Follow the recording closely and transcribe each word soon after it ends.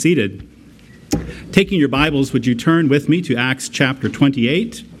Seated. Taking your Bibles, would you turn with me to Acts chapter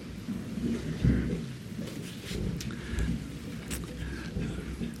 28?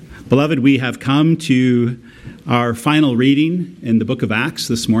 Beloved, we have come to our final reading in the book of Acts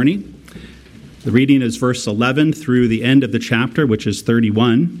this morning. The reading is verse 11 through the end of the chapter, which is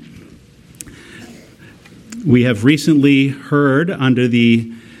 31. We have recently heard, under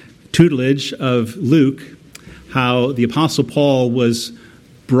the tutelage of Luke, how the Apostle Paul was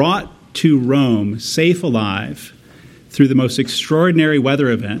brought to Rome safe alive through the most extraordinary weather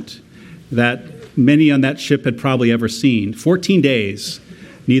event that many on that ship had probably ever seen. 14 days,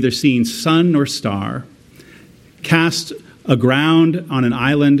 neither seeing sun nor star, cast aground on an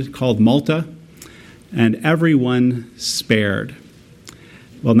island called Malta, and everyone spared.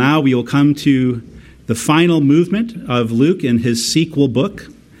 Well, now we will come to the final movement of Luke in his sequel book.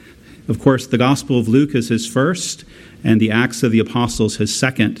 Of course, the Gospel of Luke is his first, and the Acts of the Apostles his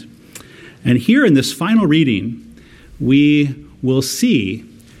second. And here in this final reading, we will see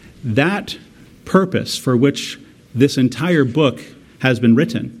that purpose for which this entire book has been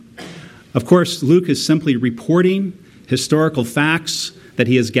written. Of course, Luke is simply reporting historical facts that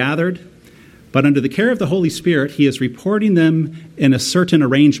he has gathered, but under the care of the Holy Spirit, he is reporting them in a certain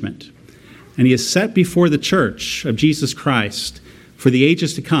arrangement. And he has set before the church of Jesus Christ for the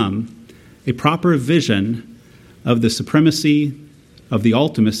ages to come a proper vision of the supremacy, of the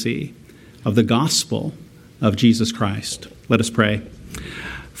ultimacy, of the gospel of Jesus Christ. Let us pray.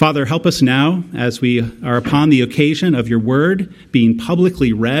 Father, help us now as we are upon the occasion of your word being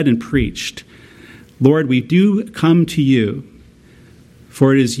publicly read and preached. Lord, we do come to you,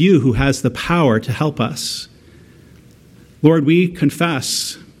 for it is you who has the power to help us. Lord, we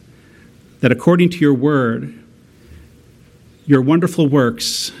confess that according to your word, your wonderful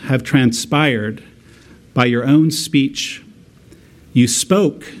works have transpired by your own speech. You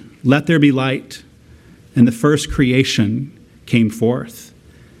spoke, "Let there be light," and the first creation came forth.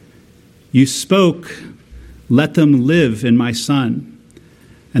 You spoke, "Let them live in my Son,"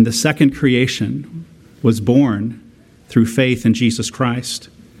 and the second creation was born through faith in Jesus Christ.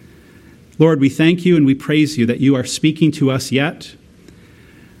 Lord, we thank you and we praise you that you are speaking to us yet.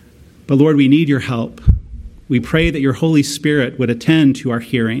 But Lord, we need your help. We pray that your Holy Spirit would attend to our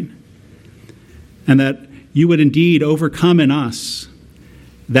hearing, and that you would indeed overcome in us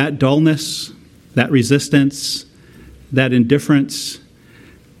that dullness, that resistance, that indifference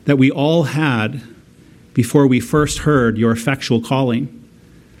that we all had before we first heard your effectual calling.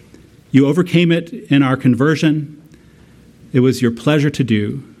 You overcame it in our conversion. It was your pleasure to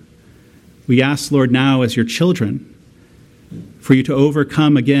do. We ask, Lord, now as your children, for you to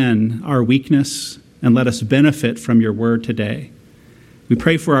overcome again our weakness and let us benefit from your word today. We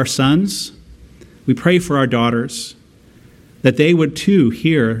pray for our sons. We pray for our daughters, that they would too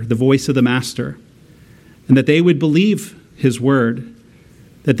hear the voice of the Master, and that they would believe his word,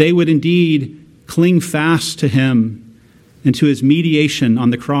 that they would indeed cling fast to him and to his mediation on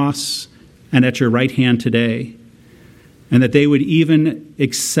the cross and at your right hand today, and that they would even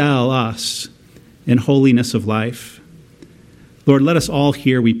excel us in holiness of life. Lord, let us all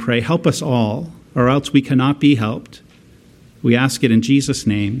hear, we pray. Help us all, or else we cannot be helped. We ask it in Jesus'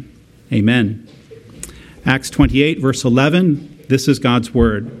 name. Amen. Acts 28, verse 11, this is God's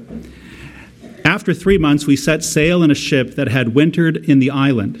word. After 3 months, we set sail in a ship that had wintered in the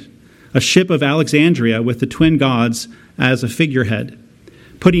island, a ship of Alexandria with the twin gods as a figurehead.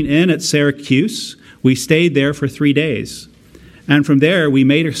 Putting in at Syracuse, we stayed there for 3 days. And from there, we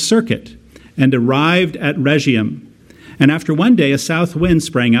made a circuit and arrived at Rhegium. And after 1 day, a south wind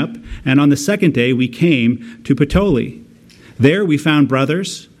sprang up, and on the second day, we came to Puteoli. There we found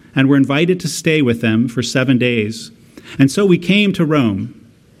brothers, and were invited to stay with them for 7 days. And so we came to Rome.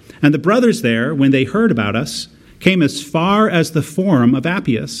 And the brothers there, when they heard about us, came as far as the Forum of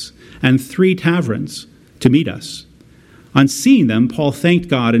Appius and 3 taverns to meet us. On seeing them, Paul thanked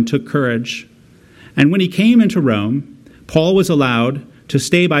God and took courage. And when he came into Rome, Paul was allowed to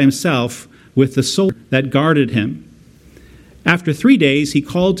stay by himself with the soldier that guarded him. After 3 days, he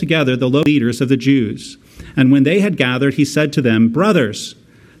called together the local leaders of the Jews. And when they had gathered, he said to them, "Brothers,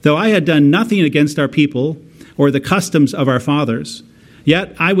 though I had done nothing against our people or the customs of our fathers,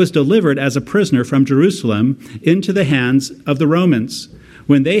 yet I was delivered as a prisoner from Jerusalem into the hands of the Romans.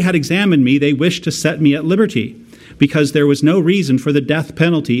 When they had examined me, they wished to set me at liberty, because there was no reason for the death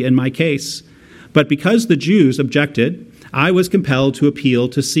penalty in my case. But because the Jews objected, I was compelled to appeal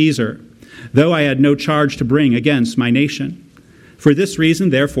to Caesar, though I had no charge to bring against my nation. For this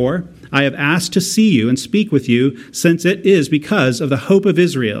reason, therefore, I have asked to see you and speak with you, since it is because of the hope of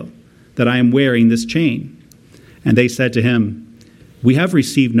Israel that I am wearing this chain." And they said to him, We have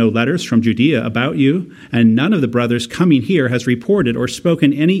received no letters from Judea about you, and none of the brothers coming here has reported or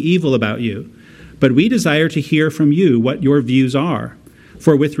spoken any evil about you. But we desire to hear from you what your views are.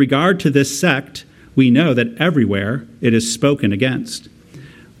 For with regard to this sect, we know that everywhere it is spoken against.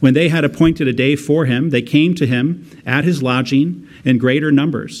 When they had appointed a day for him, they came to him at his lodging in greater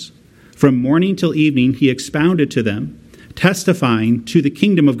numbers. From morning till evening he expounded to them, testifying to the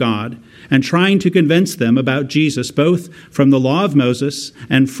kingdom of God, and trying to convince them about Jesus, both from the law of Moses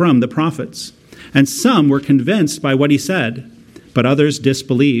and from the prophets. And some were convinced by what he said, but others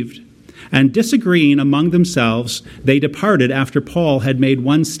disbelieved. And disagreeing among themselves, they departed after Paul had made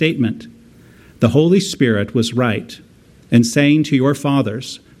one statement. The Holy Spirit was right in saying to your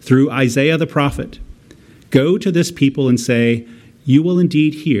fathers, through Isaiah the prophet, go to this people and say, you will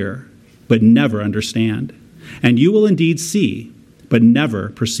indeed hear, but never understand. And you will indeed see, but never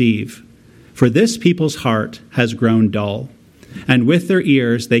perceive. For this people's heart has grown dull, and with their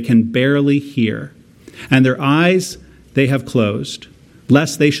ears they can barely hear, and their eyes they have closed,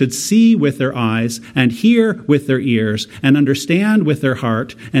 lest they should see with their eyes, and hear with their ears, and understand with their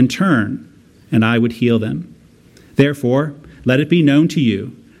heart, and turn, and I would heal them. Therefore, let it be known to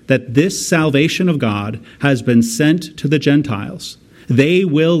you that this salvation of God has been sent to the Gentiles. They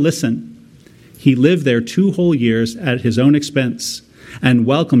will listen. He lived there 2 whole years at his own expense, and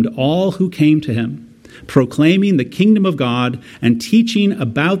welcomed all who came to him, proclaiming the kingdom of God and teaching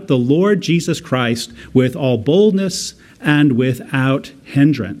about the Lord Jesus Christ with all boldness and without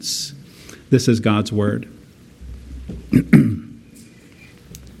hindrance. This is God's word.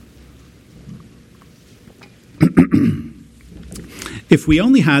 If we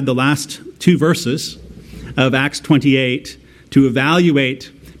only had the last 2 verses of Acts 28 to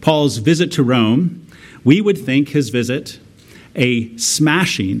evaluate Paul's visit to Rome, we would think his visit a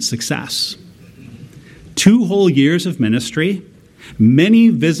smashing success. 2 whole years of ministry, many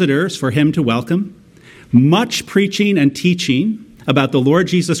visitors for him to welcome, much preaching and teaching about the Lord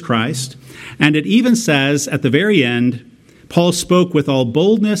Jesus Christ, and it even says at the very end, Paul spoke with all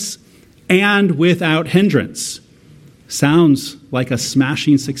boldness and without hindrance. Sounds like a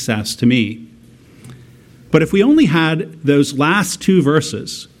smashing success to me. But if we only had those last 2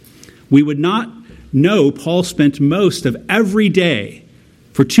 verses, we would not know Paul spent most of every day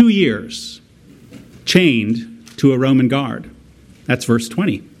for 2 years chained to a Roman guard. That's verse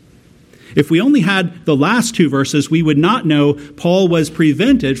 20. If we only had the last 2 verses, we would not know Paul was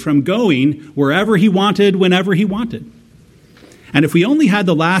prevented from going wherever he wanted, whenever he wanted. And if we only had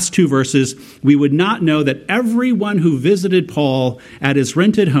the last 2 verses, we would not know that everyone who visited Paul at his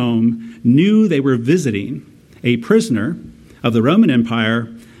rented home knew they were visiting a prisoner of the Roman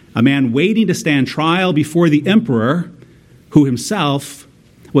Empire, a man waiting to stand trial before the emperor, who himself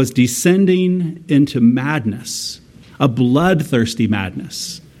was descending into madness, a bloodthirsty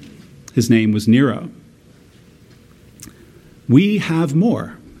madness. His name was Nero. We have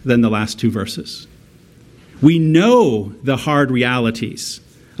more than the last 2 verses. We know the hard realities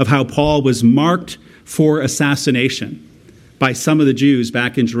of how Paul was marked for assassination by some of the Jews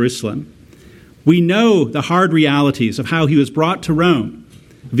back in Jerusalem. We know the hard realities of how he was brought to Rome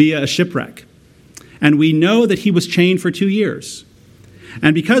via a shipwreck. And we know that he was chained for 2 years.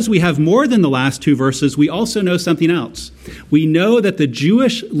 And because we have more than the last 2 verses, we also know something else. We know that the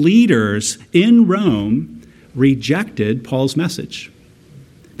Jewish leaders in Rome rejected Paul's message.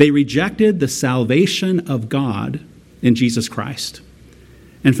 They rejected the salvation of God in Jesus Christ.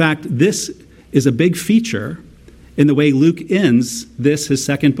 In fact, this is a big feature in the way Luke ends this, his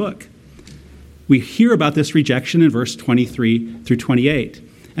second book. We hear about this rejection in verse 23 through 28,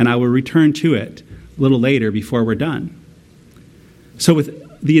 and I will return to it a little later before we're done. So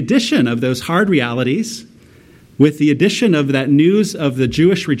with the addition of those hard realities, with the addition of that news of the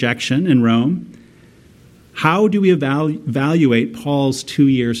Jewish rejection in Rome, how do we evaluate Paul's 2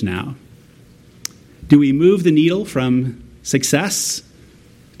 years now? Do we move the needle from success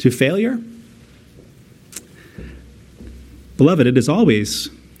to failure? Beloved, it is always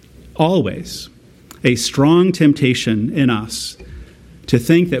a strong temptation in us to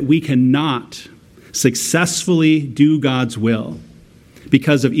think that we cannot successfully do God's will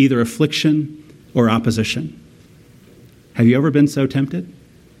because of either affliction or opposition. Have you ever been so tempted?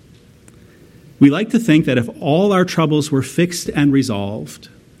 We like to think that if all our troubles were fixed and resolved,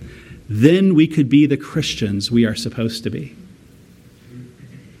 then we could be the Christians we are supposed to be.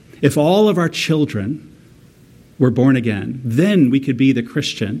 If all of our children were born again, then we could be the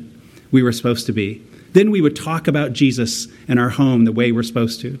Christian we were supposed to be. Then we would talk about Jesus in our home the way we're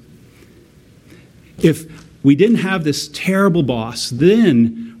supposed to. If we didn't have this terrible boss,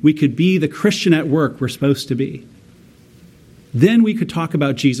 then we could be the Christian at work we're supposed to be. then we could talk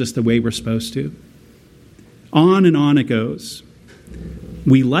about Jesus the way we're supposed to. On and on it goes.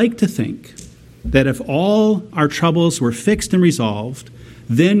 We like to think that if all our troubles were fixed and resolved,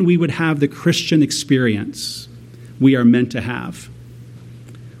 then we would have the Christian experience we are meant to have.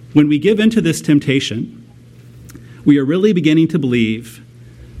 When we give into this temptation, we are really beginning to believe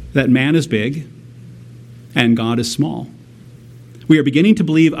that man is big and God is small. We are beginning to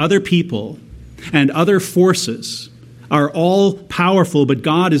believe other people and other forces are all powerful, but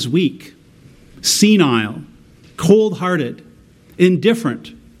God is weak, senile, cold-hearted,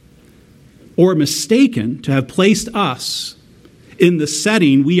 indifferent, or mistaken to have placed us in the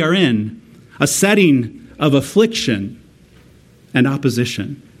setting we are in, a setting of affliction and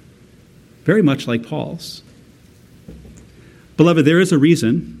opposition, very much like Paul's. Beloved, there is a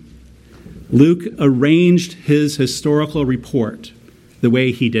reason Luke arranged his historical report the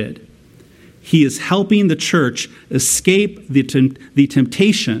way he did. He is helping the church escape the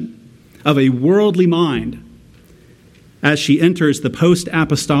temptation of a worldly mind as she enters the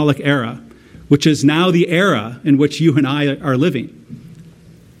post-apostolic era, which is now the era in which you and I are living.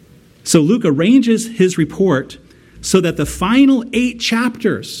 So Luke arranges his report so that the final 8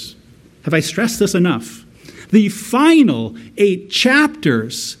 chapters, have I stressed this enough? The final 8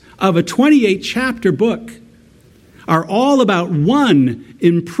 chapters of a 28-chapter book are all about one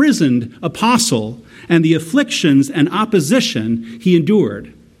imprisoned apostle and the afflictions and opposition he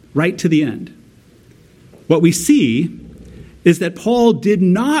endured right to the end. What we see is that Paul did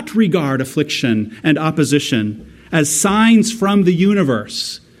not regard affliction and opposition as signs from the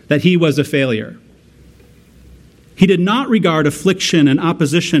universe that he was a failure. He did not regard affliction and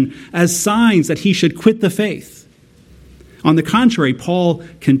opposition as signs that he should quit the faith. On the contrary, Paul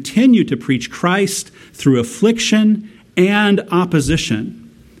continued to preach Christ through affliction and opposition.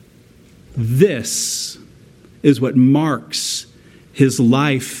 This is what marks his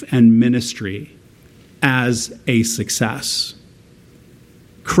life and ministry as a success.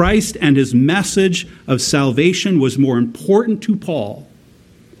 Christ and his message of salvation was more important to Paul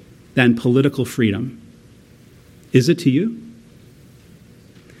than political freedom. Is it to you?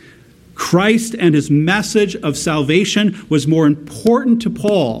 Christ and his message of salvation was more important to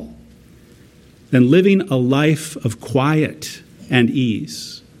Paul than living a life of quiet and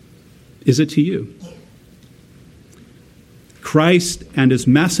ease. Is it to you? Christ and his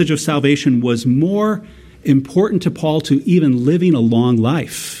message of salvation was more important to Paul to even living a long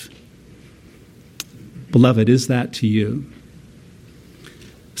life. Beloved, is that to you?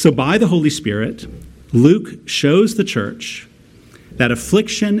 So by the Holy Spirit, Luke shows the church that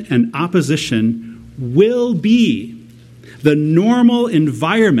affliction and opposition will be the normal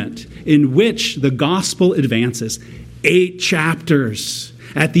environment in which the gospel advances. 8 chapters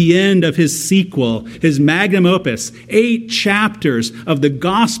at the end of his sequel, his magnum opus, 8 chapters of the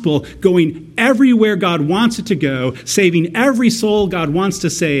gospel going everywhere God wants it to go, saving every soul God wants to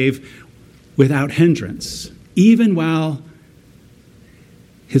save without hindrance, even while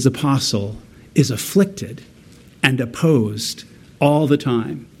his apostle is afflicted and opposed all the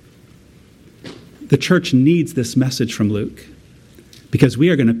time. The church needs this message from Luke because we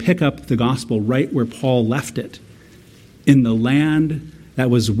are going to pick up the gospel right where Paul left it, in the land that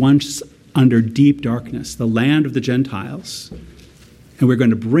was once under deep darkness, the land of the Gentiles. And we're going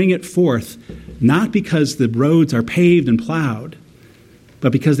to bring it forth, not because the roads are paved and plowed,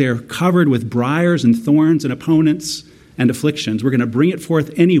 but because they are covered with briars and thorns and opponents and afflictions. We're going to bring it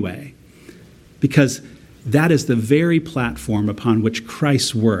forth anyway, because that is the very platform upon which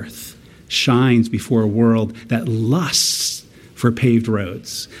Christ's worth shines before a world that lusts for paved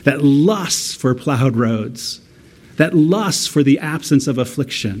roads, that lusts for plowed roads, that lusts for the absence of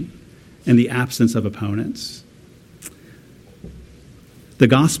affliction and the absence of opponents. The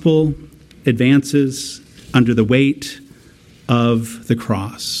gospel advances under the weight of the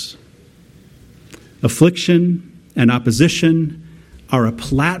cross. Affliction and opposition are a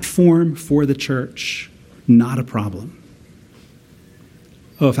platform for the church, not a problem.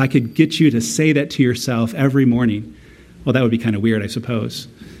 Oh, if I could get you to say that to yourself every morning, well, that would be kind of weird, I suppose.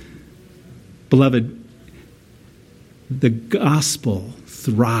 Beloved, the gospel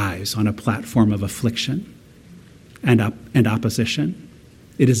thrives on a platform of affliction and opposition.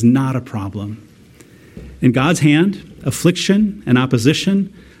 It is not a problem. In God's hand, affliction and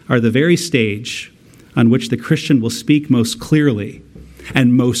opposition are the very stage on which the Christian will speak most clearly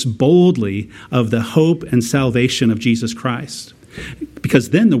and most boldly of the hope and salvation of Jesus Christ. Because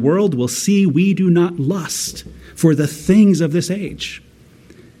then the world will see we do not lust for the things of this age.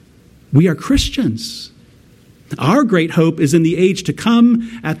 We are Christians. Our great hope is in the age to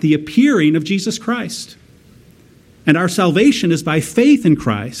come at the appearing of Jesus Christ. And our salvation is by faith in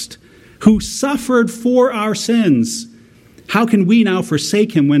Christ, who suffered for our sins. How can we now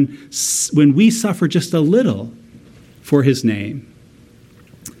forsake him when we suffer just a little for his name?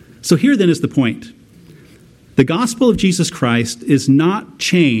 So here then is the point. The gospel of Jesus Christ is not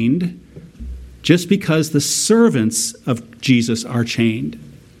chained just because the servants of Jesus are chained.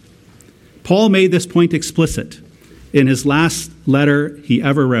 Paul made this point explicit in his last letter he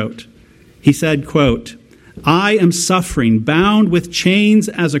ever wrote. He said, quote, "I am suffering, bound with chains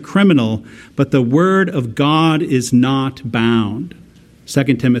as a criminal, but the word of God is not bound."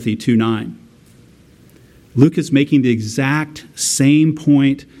 2 Timothy 2:9. Luke is making the exact same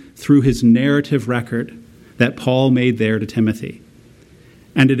point through his narrative record that Paul made there to Timothy.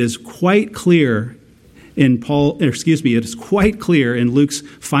 And it is quite clear in Luke's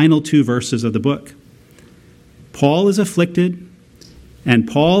final 2 verses of the book. Paul is afflicted and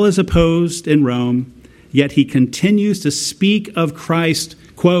Paul is opposed in Rome, yet he continues to speak of Christ,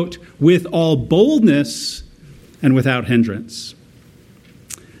 quote, "with all boldness and without hindrance."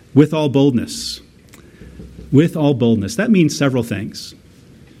 With all boldness. With all boldness. That means several things.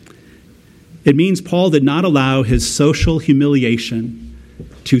 It means Paul did not allow his social humiliation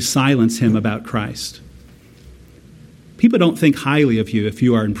to silence him about Christ. People don't think highly of you if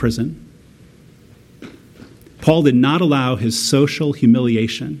you are in prison. Paul did not allow his social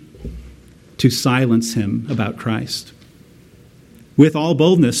humiliation to silence him about Christ. With all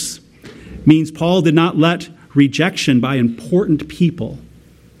boldness means Paul did not let rejection by important people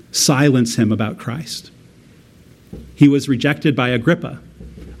silence him about Christ. He was rejected by Agrippa,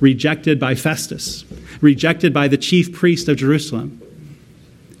 rejected by Festus, rejected by the chief priest of Jerusalem,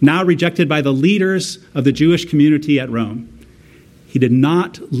 now rejected by the leaders of the Jewish community at Rome. He did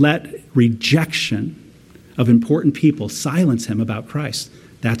not let rejection of important people silence him about Christ.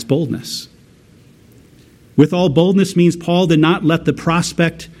 That's boldness. With all boldness means Paul did not let the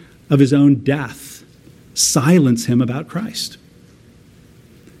prospect of his own death silence him about Christ.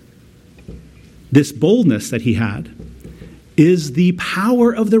 This boldness that he had is the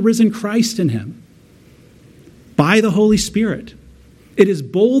power of the risen Christ in him by the Holy Spirit. It is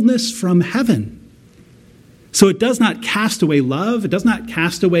boldness from heaven. So it does not cast away love. It does not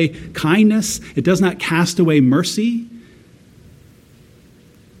cast away kindness. It does not cast away mercy.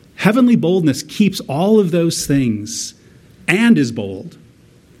 Heavenly boldness keeps all of those things and is bold.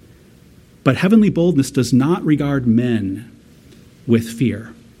 But heavenly boldness does not regard men with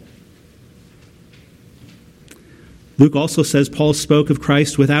fear. Luke also says Paul spoke of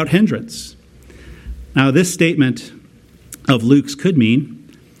Christ without hindrance. Now, this statement of Luke's could mean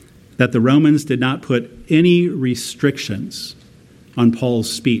that the Romans did not put any restrictions on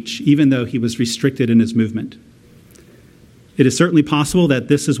Paul's speech, even though he was restricted in his movement. It is certainly possible that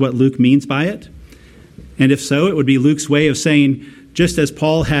this is what Luke means by it. And if so, it would be Luke's way of saying, just as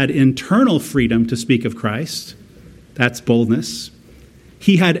Paul had internal freedom to speak of Christ, that's boldness,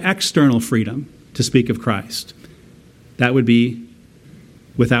 he had external freedom to speak of Christ. That would be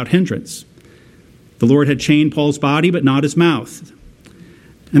without hindrance. The Lord had chained Paul's body, but not his mouth.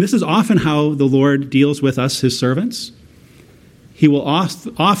 And this is often how the Lord deals with us, his servants. He will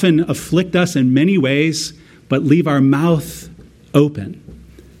often afflict us in many ways, but leave our mouth open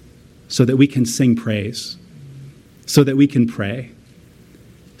so that we can sing praise, so that we can pray,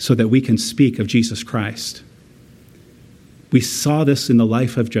 so that we can speak of Jesus Christ. We saw this in the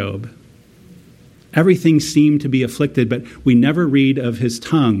life of Job. Everything seemed to be afflicted, but we never read of his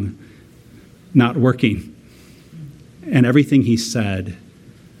tongue not working. And everything he said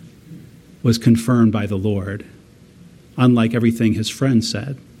was confirmed by the Lord, unlike everything his friends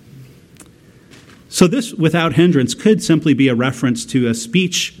said. So this without hindrance could simply be a reference to a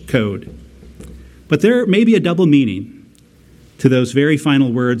speech code. But there may be a double meaning to those very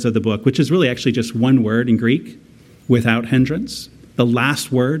final words of the book, which is really actually just one word in Greek, without hindrance, the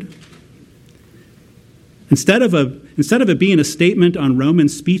last word. Instead of it being a statement on Roman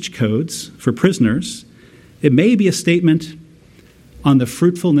speech codes for prisoners, it may be a statement on the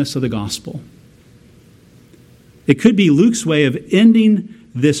fruitfulness of the gospel. It could be Luke's way of ending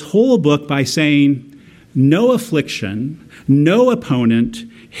this whole book by saying, no affliction, no opponent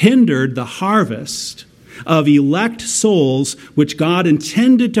hindered the harvest of elect souls which God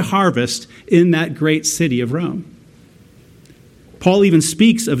intended to harvest in that great city of Rome. Paul even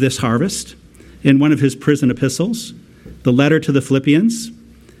speaks of this harvest in one of his prison epistles, the letter to the Philippians.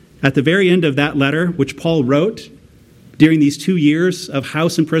 At the very end of that letter, which Paul wrote during these 2 years of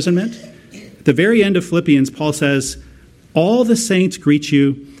house imprisonment, at the very end of Philippians, Paul says, "All the saints greet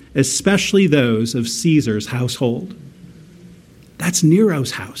you, especially those of Caesar's household." That's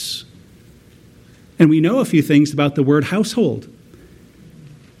Nero's house. And we know a few things about the word household.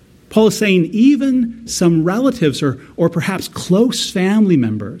 Paul is saying even some relatives or perhaps close family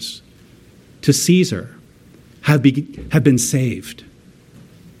members to Caesar have been saved.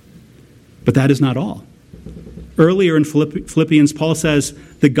 But that is not all. Earlier in Philippians, Paul says,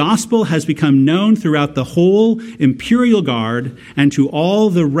 the gospel has become known throughout the whole imperial guard and to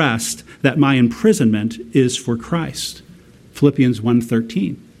all the rest that my imprisonment is for Christ. Philippians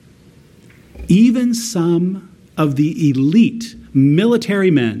 1:13. Even some of the elite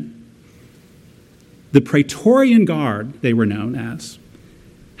military men, the Praetorian Guard, they were known as,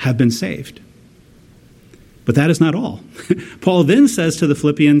 have been saved. But that is not all. Paul then says to the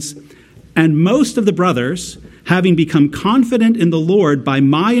Philippians, and most of the brothers, having become confident in the Lord by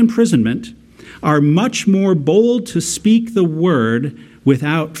my imprisonment, are much more bold to speak the word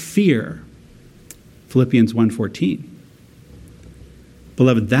without fear. Philippians 1:14.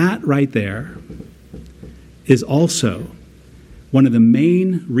 Beloved, that right there is also one of the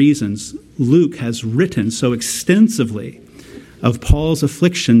main reasons Luke has written so extensively of Paul's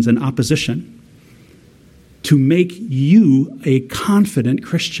afflictions and opposition, to make you a confident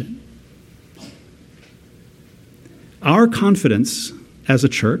Christian. Our confidence as a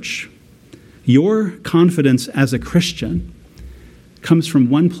church, your confidence as a Christian, comes from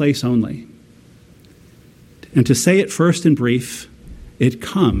one place only. And to say it first in brief, it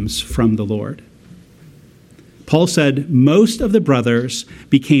comes from the Lord. Paul said, most of the brothers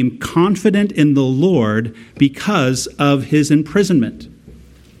became confident in the Lord because of his imprisonment.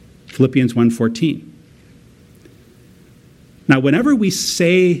 Philippians 1:14. Now, whenever we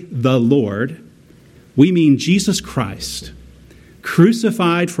say the Lord, we mean Jesus Christ,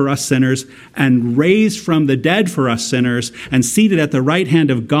 crucified for us sinners and raised from the dead for us sinners and seated at the right hand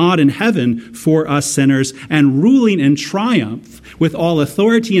of God in heaven for us sinners and ruling in triumph with all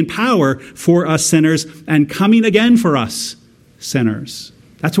authority and power for us sinners and coming again for us sinners.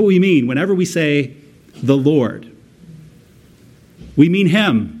 That's what we mean whenever we say the Lord. We mean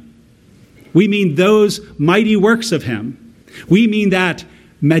him. We mean those mighty works of him. We mean that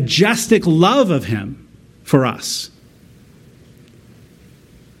majestic love of him for us.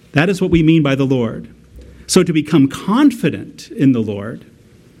 That is what we mean by the Lord. So to become confident in the Lord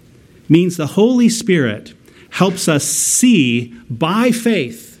means the Holy Spirit helps us see by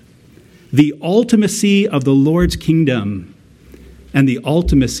faith the ultimacy of the Lord's kingdom and the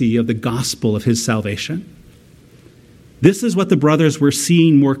ultimacy of the gospel of his salvation. This is what the brothers were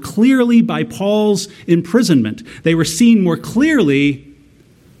seeing more clearly by Paul's imprisonment. They were seeing more clearly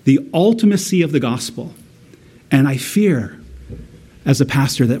the ultimacy of the gospel. And I fear, as a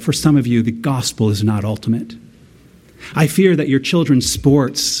pastor, that for some of you, the gospel is not ultimate. I fear that your children's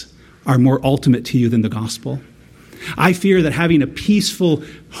sports are more ultimate to you than the gospel. I fear that having a peaceful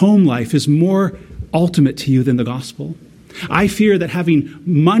home life is more ultimate to you than the gospel. I fear that having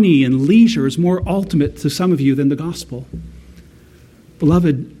money and leisure is more ultimate to some of you than the gospel.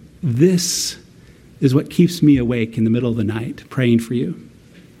 Beloved, this is what keeps me awake in the middle of the night, praying for you.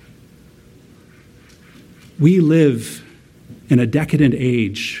 We live in a decadent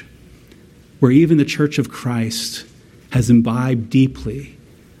age where even the Church of Christ has imbibed deeply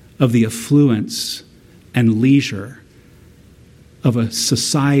of the affluence and leisure of a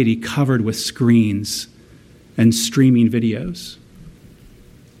society covered with screens and streaming videos.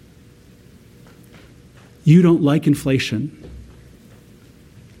 You don't like inflation.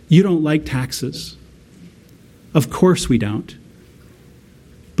 You don't like taxes. Of course we don't.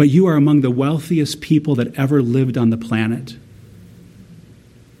 But you are among the wealthiest people that ever lived on the planet.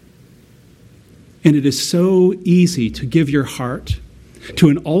 And it is so easy to give your heart to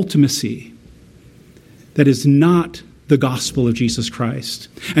an ultimacy that is not the gospel of Jesus Christ.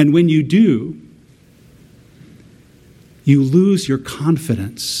 And when you do, you lose your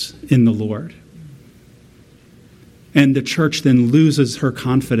confidence in the Lord. And the church then loses her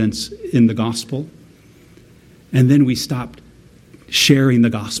confidence in the gospel. And then we stop sharing the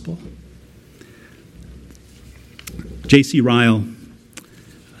gospel. J.C. Ryle,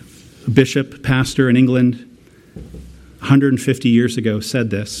 a bishop, pastor in England, 150 years ago, said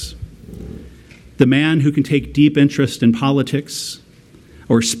this: the man who can take deep interest in politics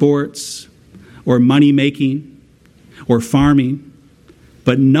or sports or money making or farming,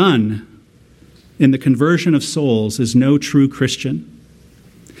 but none in the conversion of souls is no true Christian.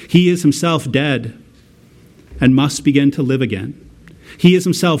 He is himself dead and must begin to live again. He is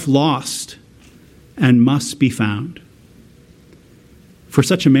himself lost and must be found. For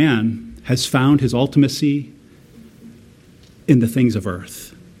such a man has found his ultimacy in the things of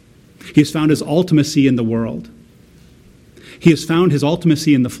earth. He has found his ultimacy in the world. He has found his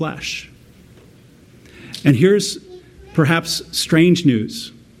ultimacy in the flesh. And here's perhaps strange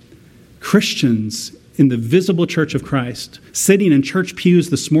news. Christians in the visible Church of Christ, sitting in church pews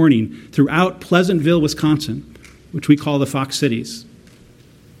this morning throughout Pleasantville, Wisconsin, which we call the Fox Cities,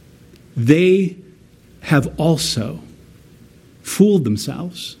 they have also fooled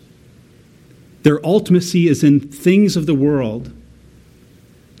themselves. Their ultimacy is in things of the world,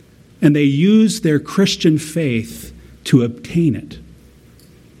 and they use their Christian faith to obtain it.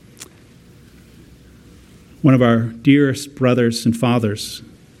 One of our dearest brothers and fathers,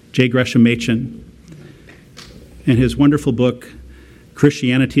 J. Gresham Machen, in his wonderful book,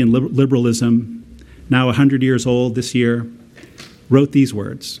 Christianity and Liberalism, now 100 years old this year, wrote these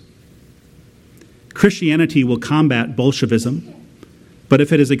words: Christianity will combat Bolshevism, but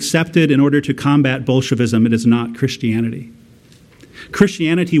if it is accepted in order to combat Bolshevism, it is not Christianity.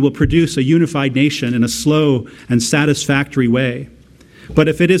 Christianity will produce a unified nation in a slow and satisfactory way, but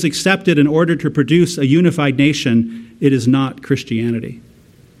if it is accepted in order to produce a unified nation, it is not Christianity.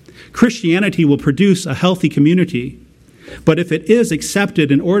 Christianity will produce a healthy community, but if it is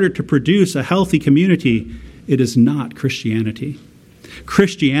accepted in order to produce a healthy community, it is not Christianity.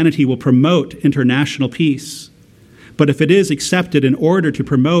 Christianity will promote international peace, but if it is accepted in order to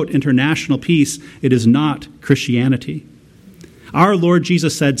promote international peace, it is not Christianity. Our Lord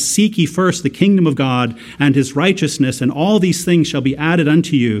Jesus said, "Seek ye first the kingdom of God and his righteousness, and all these things shall be added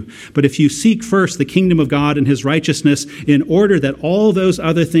unto you. But if you seek first the kingdom of God and his righteousness, in order that all those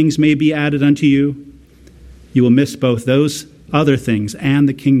other things may be added unto you, you will miss both those other things and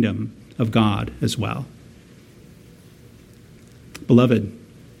the kingdom of God as well." Beloved,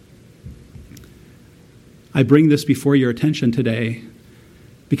 I bring this before your attention today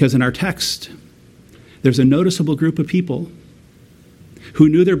because in our text, there's a noticeable group of people who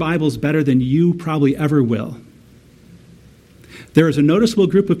knew their Bibles better than you probably ever will. There is a noticeable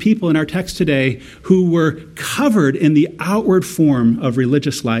group of people in our text today who were covered in the outward form of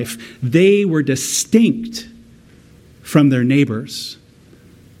religious life. They were distinct from their neighbors,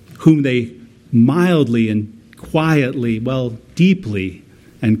 whom they mildly and quietly, well, deeply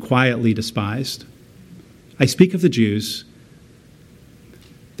and quietly despised. I speak of the Jews.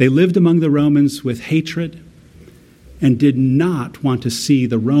 They lived among the Romans with hatred and did not want to see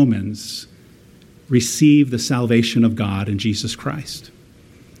the Romans receive the salvation of God in Jesus Christ.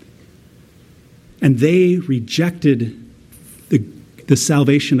 And they rejected the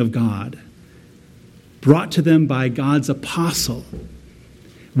salvation of God brought to them by God's apostle.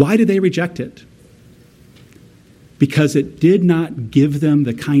 Why did they reject it? Because it did not give them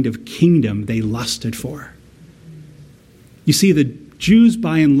the kind of kingdom they lusted for. You see, the Jews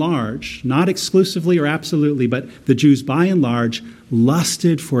by and large, not exclusively or absolutely, but the Jews by and large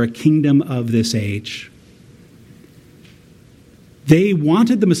lusted for a kingdom of this age. They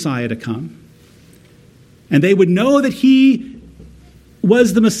wanted the Messiah to come, and they would know that he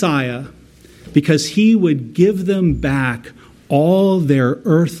was the Messiah because he would give them back all their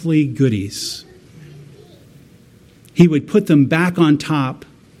earthly goodies. He would put them back on top.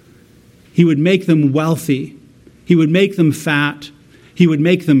 He would make them wealthy. He would make them fat. He would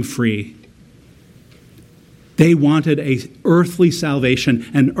make them free. They wanted an earthly salvation,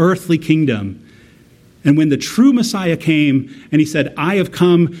 an earthly kingdom. And when the true Messiah came and he said, "I have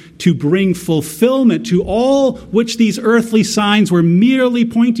come to bring fulfillment to all which these earthly signs were merely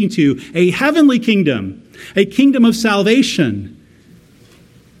pointing to, a heavenly kingdom, a kingdom of salvation,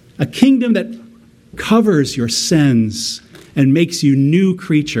 a kingdom that covers your sins and makes you new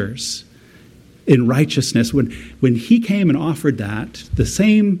creatures in righteousness." When he came and offered that, the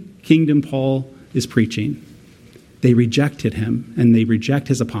same kingdom Paul is preaching, they rejected him and they reject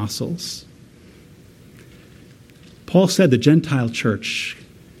his apostles. Paul said the Gentile church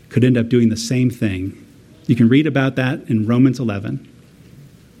could end up doing the same thing. You can read about that in Romans 11.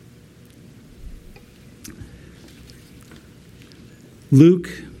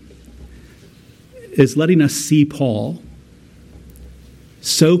 Luke is letting us see Paul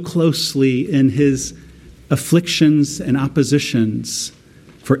so closely in his afflictions and oppositions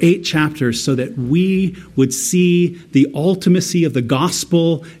for 8 chapters so that we would see the ultimacy of the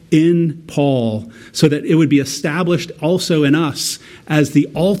gospel in Paul, so that it would be established also in us as the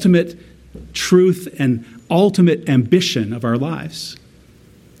ultimate truth and ultimate ambition of our lives.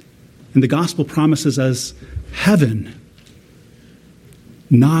 And the gospel promises us heaven,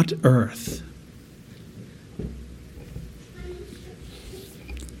 not earth.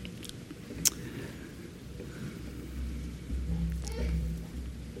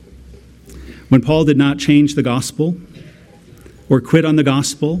 When Paul did not change the gospel or quit on the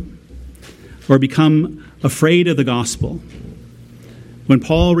gospel or become afraid of the gospel, when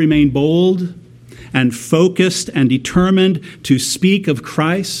Paul remained bold and focused and determined to speak of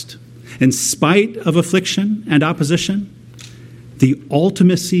Christ in spite of affliction and opposition, the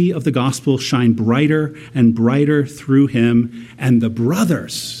ultimacy of the gospel shined brighter and brighter through him, and the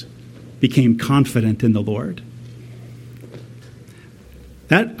brothers became confident in the Lord.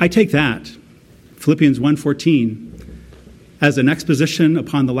 I take that, Philippians 1:14, as an exposition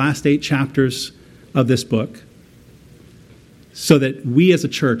upon the last 8 chapters of this book, so that we as a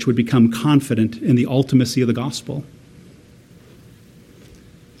church would become confident in the ultimacy of the gospel.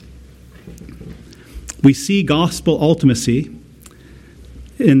 We see gospel ultimacy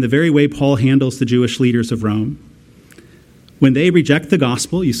in the very way Paul handles the Jewish leaders of Rome. When they reject the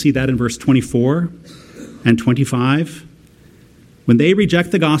gospel, you see that in verse 24 and 25. When they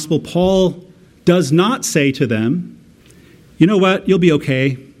reject the gospel, Paul does not say to them, you know what, you'll be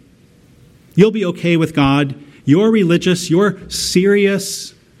okay. You'll be okay with God. You're religious, you're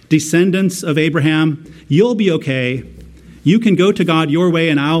serious descendants of Abraham. You'll be okay. You can go to God your way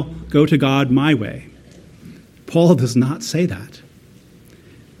and I'll go to God my way. Paul does not say that.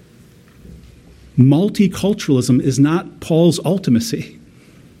 Multiculturalism is not Paul's ultimacy.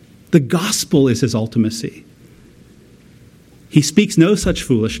 The gospel is his ultimacy. He speaks no such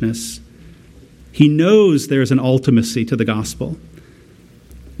foolishness. He knows there is an ultimacy to the gospel.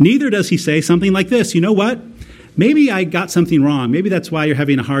 Neither does he say something like this, you know what? Maybe I got something wrong. Maybe that's why you're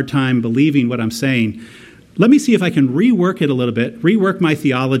having a hard time believing what I'm saying. Let me see if I can rework it a little bit, rework my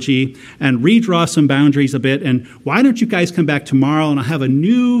theology, and redraw some boundaries a bit. And why don't you guys come back tomorrow and I'll have a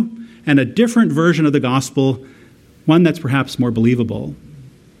new and a different version of the gospel, one that's perhaps more believable.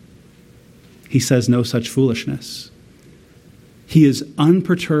 He says no such foolishness. He is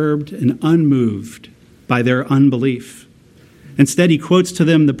unperturbed and unmoved by their unbelief. Instead, he quotes to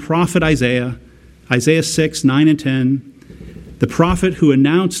them the prophet Isaiah 6, 9 and 10, the prophet who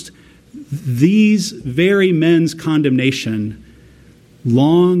announced these very men's condemnation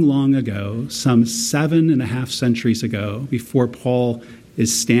long, long ago, some 7.5 centuries ago, before Paul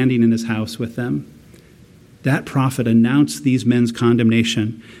is standing in his house with them. That prophet announced these men's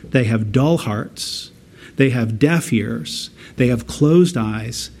condemnation. They have dull hearts. They have deaf ears. They have closed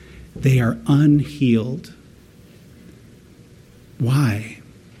eyes. They are unhealed. Why?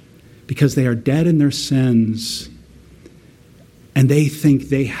 Because they are dead in their sins, and they think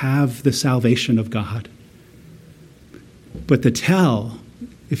they have the salvation of God. But the tell,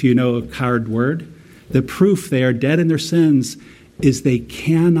 if you know a hard word, the proof they are dead in their sins is they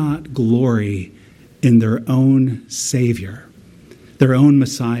cannot glory in their own Savior, their own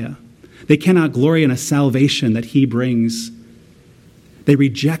Messiah. They cannot glory in a salvation that he brings. They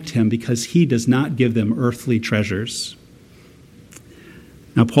reject him because he does not give them earthly treasures.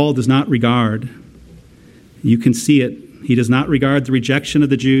 Now, Paul does not regard, you can see it, he does not regard the rejection of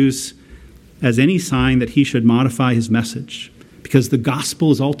the Jews as any sign that he should modify his message, because the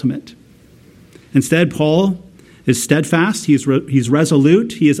gospel is ultimate. Instead, Paul is steadfast, he's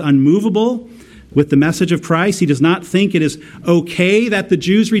resolute, he is unmovable with the message of Christ. He does not think it is okay that the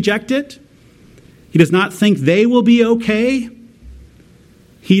Jews reject it. He does not think they will be okay.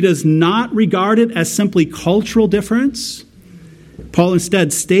 He does not regard it as simply cultural difference. Paul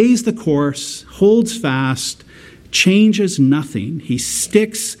instead stays the course, holds fast, changes nothing. He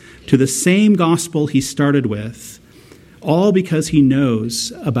sticks to the same gospel he started with, all because he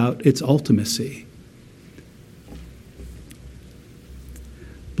knows about its ultimacy.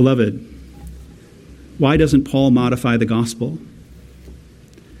 Beloved, why doesn't Paul modify the gospel?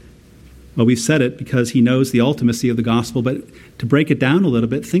 Well, we've said it because he knows the ultimacy of the gospel, but to break it down a little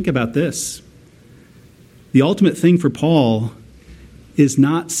bit, think about this. The ultimate thing for Paul is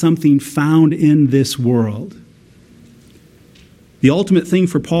not something found in this world. The ultimate thing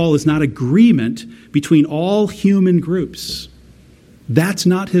for Paul is not agreement between all human groups. That's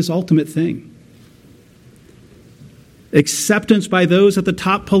not his ultimate thing. Acceptance by those at the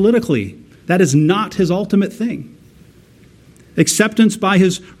top politically, that is not his ultimate thing. Acceptance by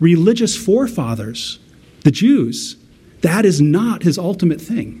his religious forefathers, the Jews, that is not his ultimate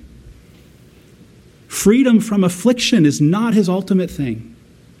thing. Freedom from affliction is not his ultimate thing.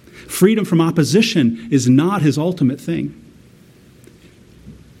 Freedom from opposition is not his ultimate thing.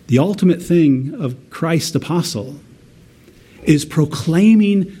 The ultimate thing of Christ's apostle is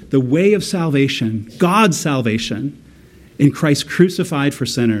proclaiming the way of salvation, God's salvation, in Christ crucified for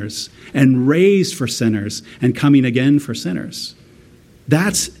sinners and raised for sinners and coming again for sinners.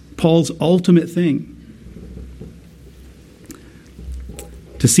 That's Paul's ultimate thing.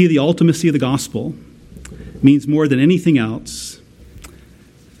 To see the ultimacy of the gospel means more than anything else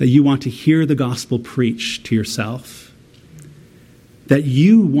that you want to hear the gospel preached to yourself, that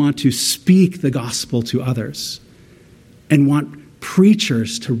you want to speak the gospel to others and want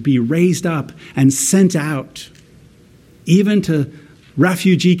preachers to be raised up and sent out, even to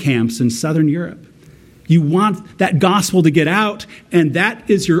refugee camps in Southern Europe. You want that gospel to get out, and that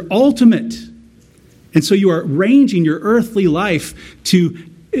is your ultimate. And so you are arranging your earthly life to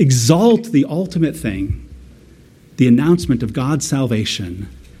exalt the ultimate thing, the announcement of God's salvation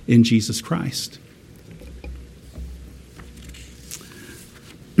in Jesus Christ.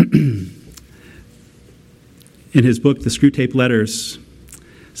 In his book, The Screwtape Letters,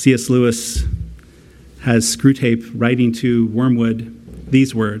 C.S. Lewis has Screwtape writing to Wormwood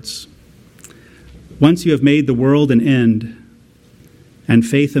these words: "Once you have made the world an end and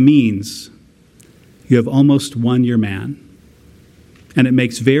faith a means, you have almost won your man. And it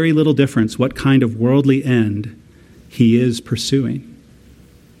makes very little difference what kind of worldly end he is pursuing."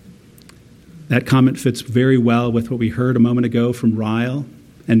 That comment fits very well with what we heard a moment ago from Ryle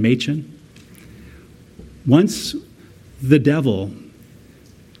and Machen. Once the devil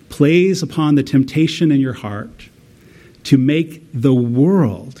plays upon the temptation in your heart to make the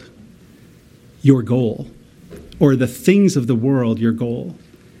world your goal, or the things of the world your goal,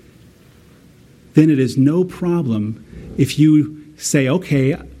 then it is no problem if you say,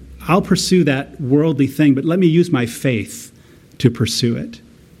 okay, I'll pursue that worldly thing, but let me use my faith to pursue it.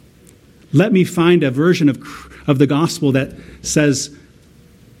 Let me find a version of the gospel that says,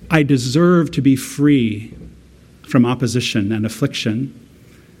 I deserve to be free from opposition and affliction.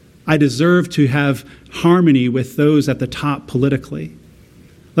 I deserve to have harmony with those at the top politically.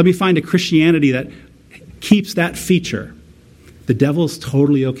 Let me find a Christianity that keeps that feature. The devil's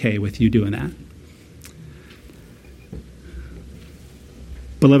totally okay with you doing that.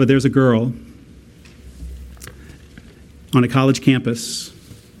 Beloved, there's a girl on a college campus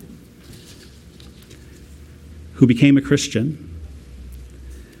who became a Christian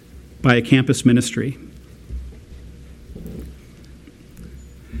by a campus ministry.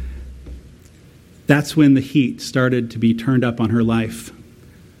 That's when the heat started to be turned up on her life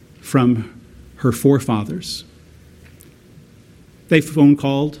from her forefathers. They phone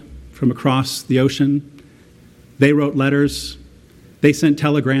called from across the ocean. They wrote letters. They sent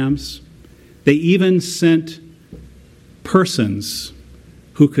telegrams. They even sent persons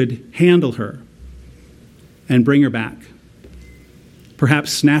who could handle her and bring her back,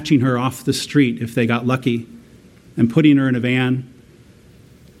 perhaps snatching her off the street if they got lucky and putting her in a van,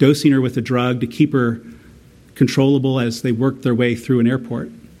 dosing her with a drug to keep her controllable as they worked their way through an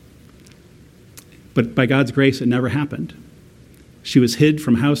airport. But by God's grace, it never happened. She was hid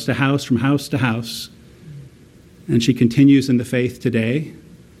from house to house, from house to house, and she continues in the faith today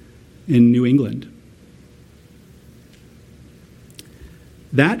in New England.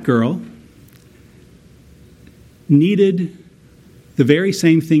 That girl needed the very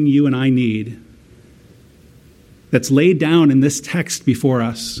same thing you and I need that's laid down in this text before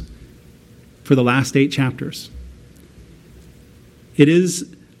us for the last 8 chapters. It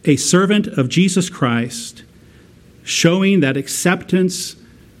is a servant of Jesus Christ showing that acceptance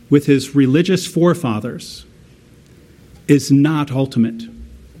with his religious forefathers is not ultimate.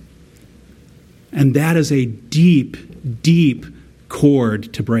 And that is a deep, deep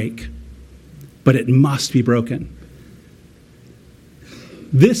cord to break. But it must be broken.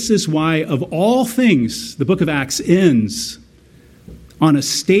 This is why, of all things, the book of Acts ends on a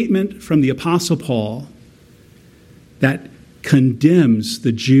statement from the Apostle Paul that condemns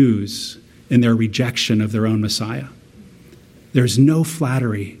the Jews in their rejection of their own Messiah. There's no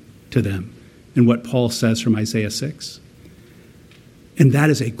flattery to them in what Paul says from Isaiah 6. And that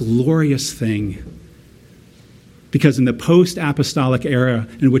is a glorious thing, because in the post-apostolic era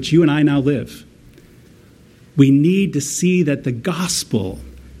in which you and I now live, we need to see that the gospel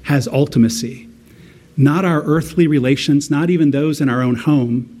has ultimacy. Not our earthly relations, not even those in our own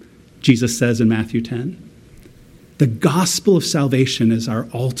home, Jesus says in Matthew 10. The gospel of salvation is our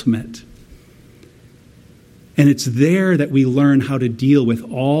ultimate. And it's there that we learn how to deal with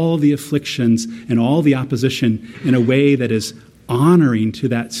all the afflictions and all the opposition in a way that is honoring to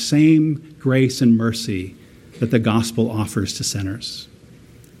that same grace and mercy that the gospel offers to sinners.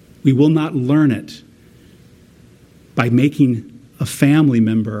 We will not learn it by making a family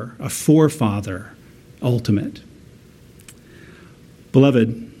member, a forefather, ultimate.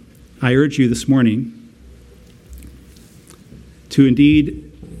 Beloved, I urge you this morning to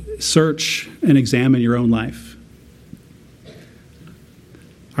indeed search and examine your own life.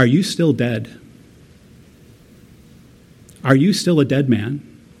 Are you still dead? Are you still a dead man?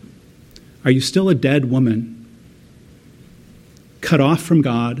 Are you still a dead woman? Cut off from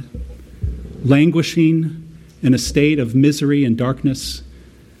God, languishing in a state of misery and darkness,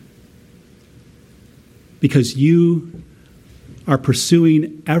 because you are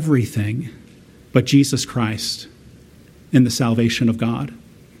pursuing everything but Jesus Christ and the salvation of God.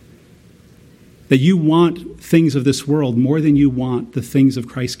 That you want things of this world more than you want the things of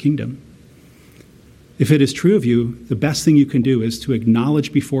Christ's kingdom. If it is true of you, the best thing you can do is to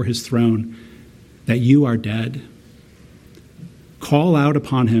acknowledge before his throne that you are dead. Call out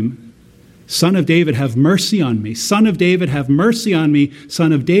upon him, Son of David, have mercy on me. Son of David, have mercy on me.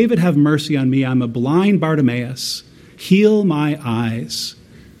 Son of David, have mercy on me. I'm a blind Bartimaeus. Heal my eyes.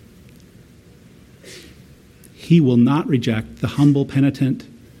 He will not reject the humble, penitent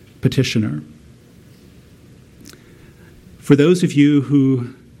petitioner. For those of you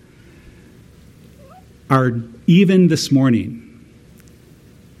who are even this morning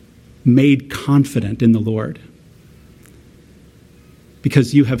made confident in the Lord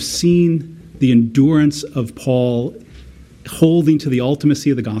because you have seen the endurance of Paul holding to the ultimacy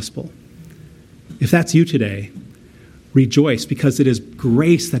of the gospel, if that's you today, rejoice, because it is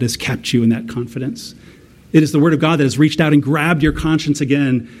grace that has kept you in that confidence. It is the word of God that has reached out and grabbed your conscience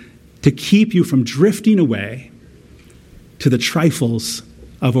again to keep you from drifting away to the trifles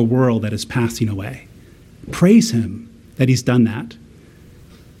of a world that is passing away. Praise him that he's done that.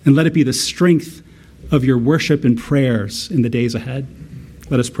 And let it be the strength of your worship and prayers in the days ahead.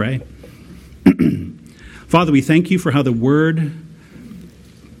 Let us pray. Father, we thank you for how the word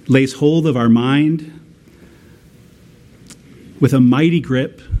lays hold of our mind with a mighty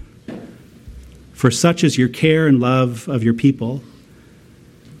grip, for such is your care and love of your people.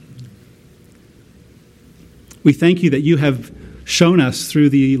 We thank you that you have shown us through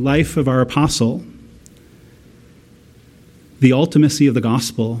the life of our apostle the ultimacy of the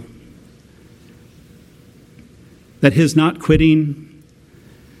gospel, that his not quitting,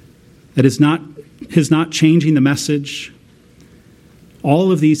 that his not changing the message,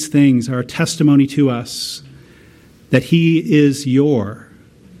 all of these things are a testimony to us that he is your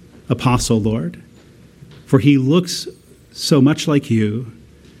apostle, Lord, for he looks so much like you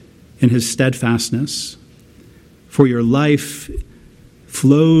in his steadfastness, for your life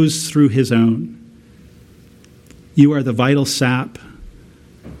flows through his own. You are the vital sap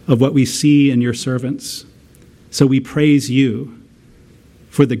of what we see in your servants. So we praise you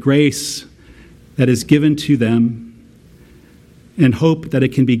for the grace that is given to them and hope that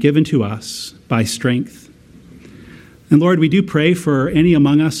it can be given to us by strength. And Lord, we do pray for any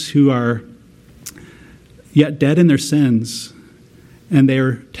among us who are yet dead in their sins, and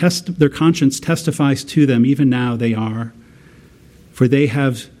their conscience testifies to them, even now they are, for they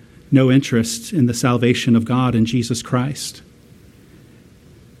have no interest in the salvation of God in Jesus Christ.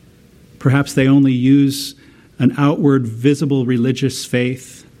 Perhaps they only use an outward, visible religious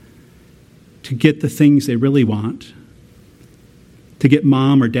faith to get the things they really want, to get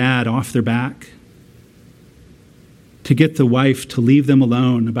mom or dad off their back, to get the wife to leave them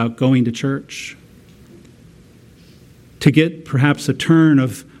alone about going to church, to get perhaps a turn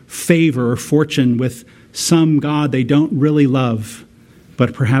of favor or fortune with some God they don't really love,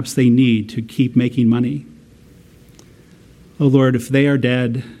 but perhaps they need to keep making money. Oh Lord, if they are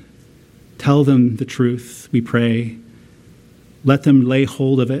dead, tell them the truth, we pray. Let them lay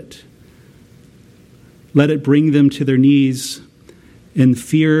hold of it. Let it bring them to their knees in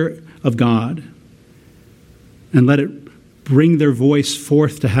fear of God. And let it bring their voice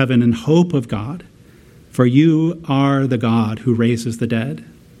forth to heaven in hope of God. For you are the God who raises the dead.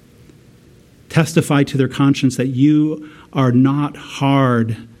 Testify to their conscience that you are not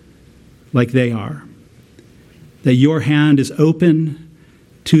hard like they are. That your hand is open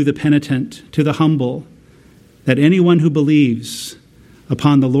to the penitent, to the humble. That anyone who believes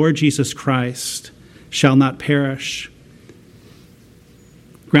upon the Lord Jesus Christ shall not perish.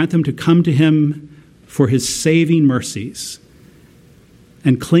 Grant them to come to him for his saving mercies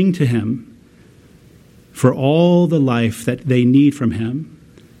and cling to him for all the life that they need from him,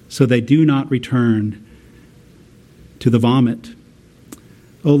 so they do not return to the vomit.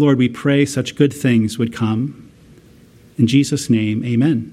 Oh Lord, we pray such good things would come. In Jesus' name, amen.